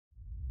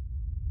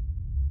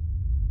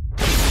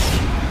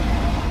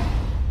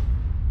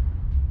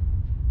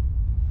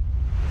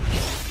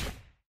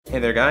Hey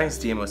there guys,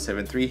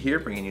 DMO73 here,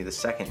 bringing you the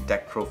second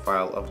deck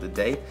profile of the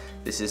day.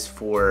 This is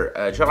for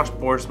Josh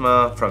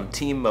Boersma from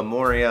Team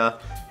Memoria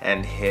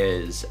and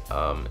his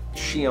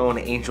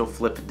Shion Angel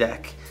Flip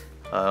deck.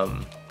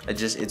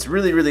 It's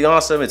really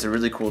awesome. It's a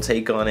really cool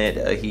take on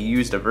it. He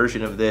used a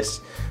version of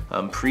this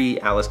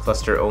pre-Alice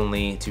Cluster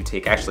only to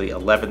take actually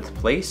 11th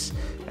place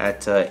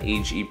at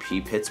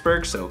AGP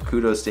Pittsburgh, so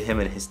kudos to him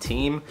and his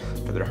team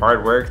for their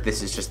hard work.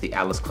 This is just the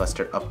Alice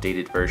Cluster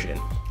updated version.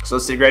 So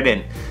let's dig right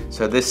in.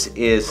 So this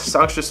is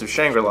Songstress of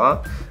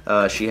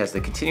Shangri-La. She has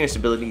the continuous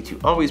ability to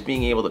always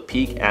being able to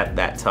peek at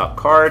that top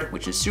card,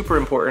 which is super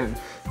important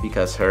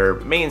because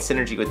her main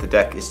synergy with the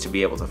deck is to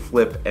be able to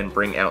flip and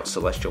bring out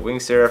Celestial Wing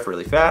Seraph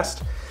really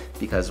fast,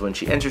 because when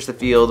she enters the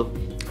field,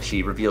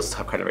 she reveals the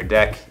top card of her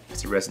deck. If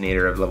it's a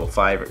Resonator of level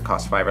 5 or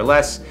cost 5 or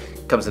less,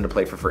 it comes into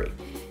play for free.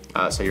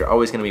 So you're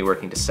always going to be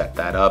working to set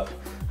that up.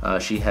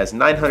 She has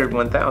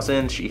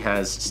 901,000. She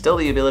has still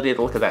the ability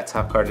to look at that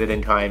top card at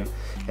any time.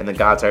 And the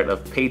God's Art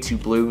of pay 2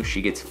 blue,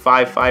 she gets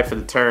 5/5 for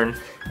the turn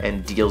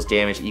and deals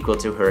damage equal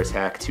to her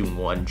attack to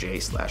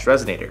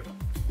 1J/Resonator.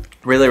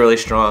 Really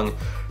strong.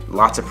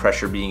 Lots of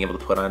pressure being able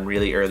to put on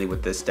really early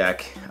with this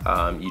deck.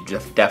 You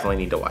just definitely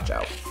need to watch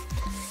out.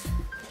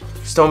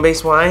 Stone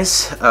base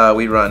wise,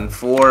 we run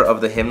 4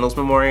 of the Hymnal's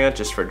Memoria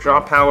just for draw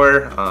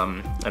power,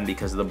 and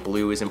because the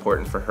blue is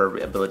important for her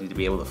ability to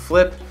be able to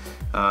flip,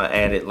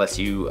 and it lets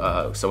you,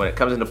 so when it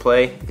comes into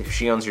play, if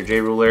she owns your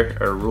J ruler,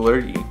 or ruler,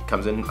 it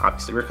comes in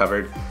obviously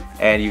recovered,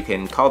 and you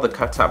can call the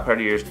top part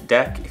of your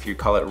deck. If you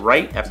call it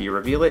right after you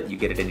reveal it, you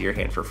get it into your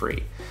hand for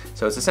free.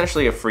 So it's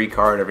essentially a free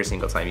card every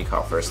single time you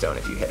call for a stone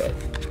if you hit it.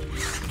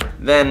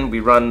 Then we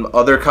run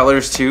other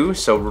colors too,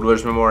 so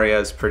Ruler's Memoria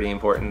is pretty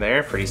important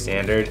there, pretty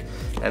standard.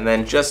 And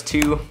then just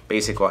 2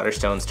 basic water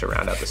stones to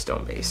round out the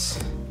stone base.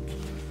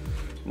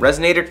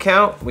 Resonator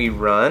count, we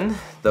run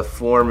the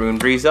 4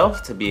 Moonbreeze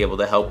Elf to be able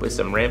to help with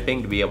some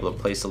ramping, to be able to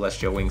play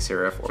Celestial Wing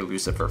Seraph or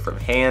Lucifer from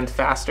hand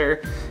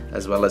faster,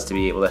 as well as to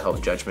be able to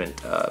help Judgment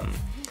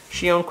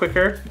Shion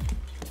quicker.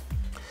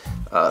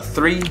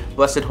 3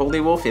 Blessed Holy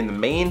Wolf in the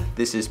main.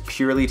 This is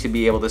purely to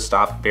be able to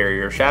stop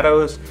Barrier of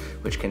Shadows,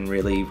 which can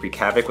really wreak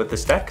havoc with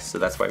this deck, so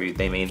that's why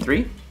they main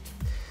 3.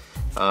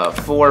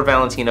 4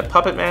 Valentina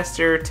Puppet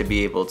Master to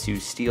be able to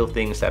steal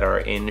things that are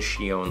in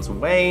Shion's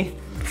way.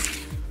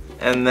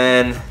 And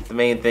then the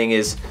main thing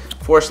is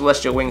 4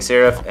 Celestial Wing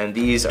Seraph, and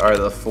these are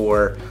the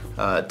 4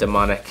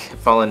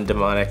 Fallen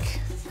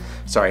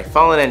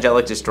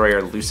Angelic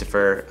Destroyer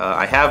Lucifer.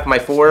 I have my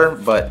 4,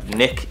 but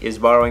Nick is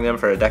borrowing them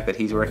for a deck that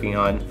he's working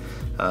on.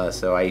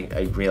 So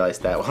I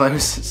realized that while I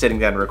was sitting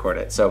down to record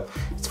it. So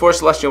it's 4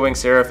 Celestial Wing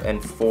Seraph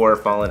and 4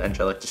 Fallen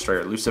Angelic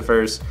Destroyer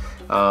Lucifers.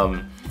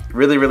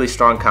 Really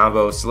strong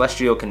combo.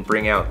 Celestial can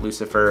bring out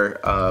Lucifer,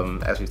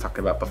 as we've talked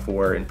about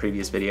before in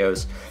previous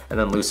videos, and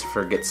then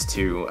Lucifer gets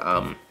to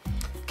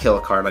kill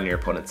a card on your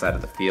opponent's side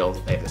of the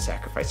field. They have to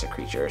sacrifice a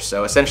creature.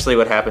 So essentially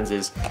what happens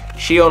is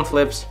Shion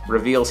flips,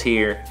 reveals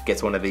here,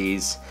 gets one of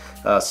these.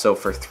 So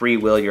for 3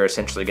 will, you're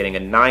essentially getting a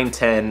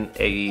 9/10,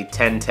 a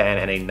 10/10,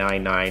 and a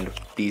 9/9.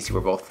 These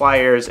were both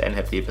flyers and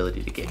have the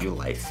ability to give you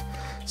life.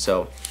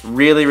 So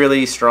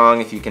really strong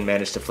if you can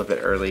manage to flip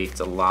it early. It's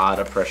a lot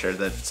of pressure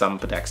that some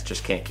decks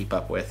just can't keep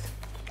up with.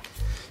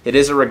 It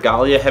is a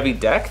Regalia heavy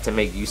deck to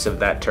make use of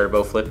that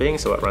turbo flipping,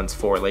 so it runs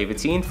 4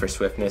 Laevateinn for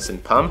swiftness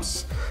and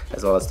pumps,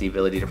 as well as the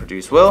ability to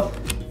produce will.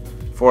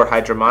 4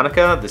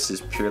 Hydromonica, this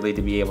is purely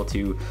to be able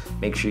to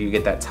make sure you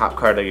get that top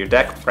card of your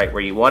deck right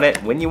where you want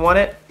it, when you want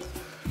it.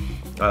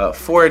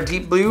 4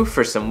 Deep Blue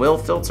for some will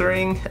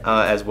filtering,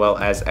 as well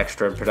as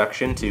extra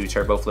production to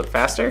turbo flip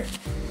faster.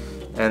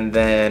 And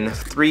then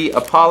 3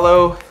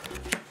 Apollo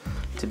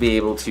to be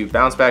able to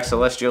bounce back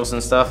Celestials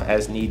and stuff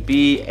as need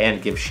be,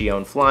 and give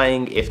Shion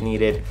flying if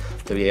needed,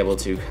 to be able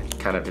to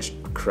kind of just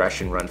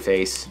crush and run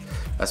face.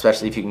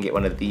 Especially if you can get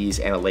one of these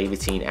and a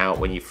Laevateinn out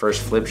when you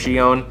first flip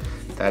Shion.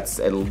 That's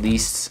at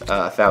least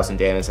 1,000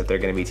 damage that they're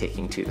going to be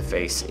taking to the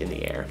face in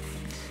the air.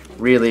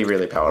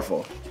 Really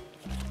powerful.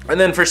 And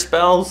then for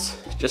spells,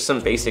 just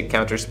some basic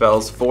counter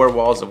spells. 4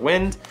 Walls of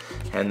Wind,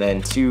 and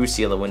then 2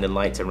 Seal of Wind and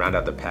Light to round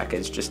out the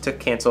package, just to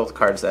cancel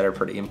cards that are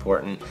pretty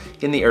important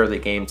in the early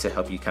game to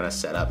help you kind of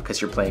set up,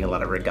 because you're playing a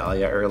lot of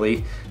Regalia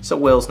early, so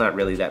will's not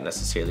really that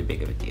necessarily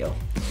big of a deal.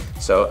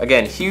 So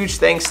again, huge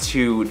thanks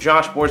to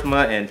Josh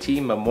Boersma and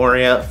Team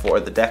Memoria for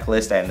the deck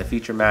list and the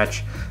feature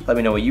match. Let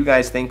me know what you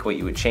guys think, what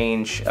you would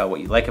change, what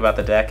you like about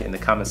the deck in the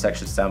comment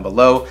sections down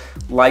below.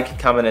 Like,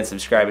 comment, and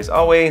subscribe as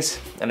always.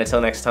 And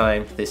until next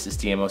time, this is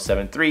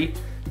DMO73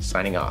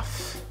 signing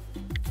off.